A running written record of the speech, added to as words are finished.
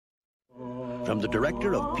from the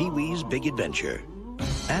director of Pee-wee's Big Adventure.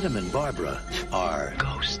 Adam and Barbara are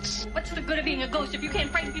ghosts. What's the good of being a ghost if you can't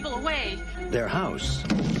frighten people away? Their house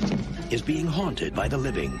is being haunted by the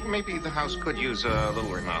living. Maybe the house could use a little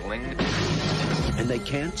remodeling. And they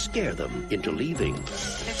can't scare them into leaving.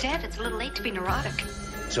 They're dead. It's a little late to be neurotic.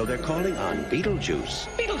 So they're calling on Beetlejuice.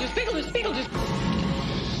 Beetlejuice, Beetlejuice, Beetlejuice.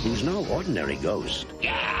 Who's no ordinary ghost.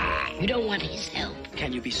 You don't want his help.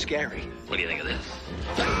 Can you be scary? What do you think of this?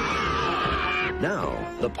 Now,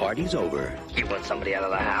 the party's over. You want somebody out of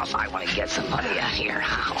the house? I want to get somebody out of your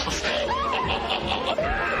house.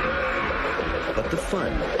 But the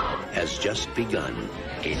fun has just begun.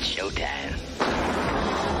 It's showtime.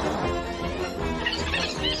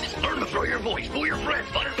 Learn to throw your voice, fool your friends,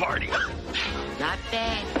 fun and party. Not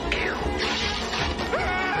bad.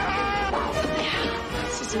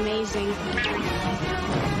 This is amazing. You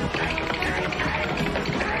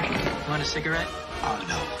want a cigarette? Oh,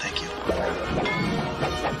 no, thank you.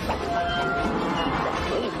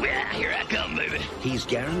 Oh, yeah, here I come, baby. He's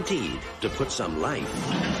guaranteed to put some life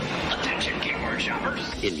Attention, Kingward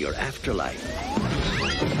shoppers. in your afterlife.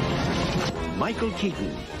 Michael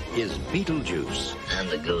Keaton is Beetlejuice. I'm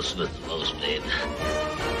the ghost with the most, babe.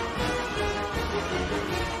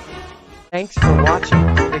 Thanks for watching.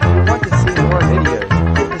 If you want to see more videos,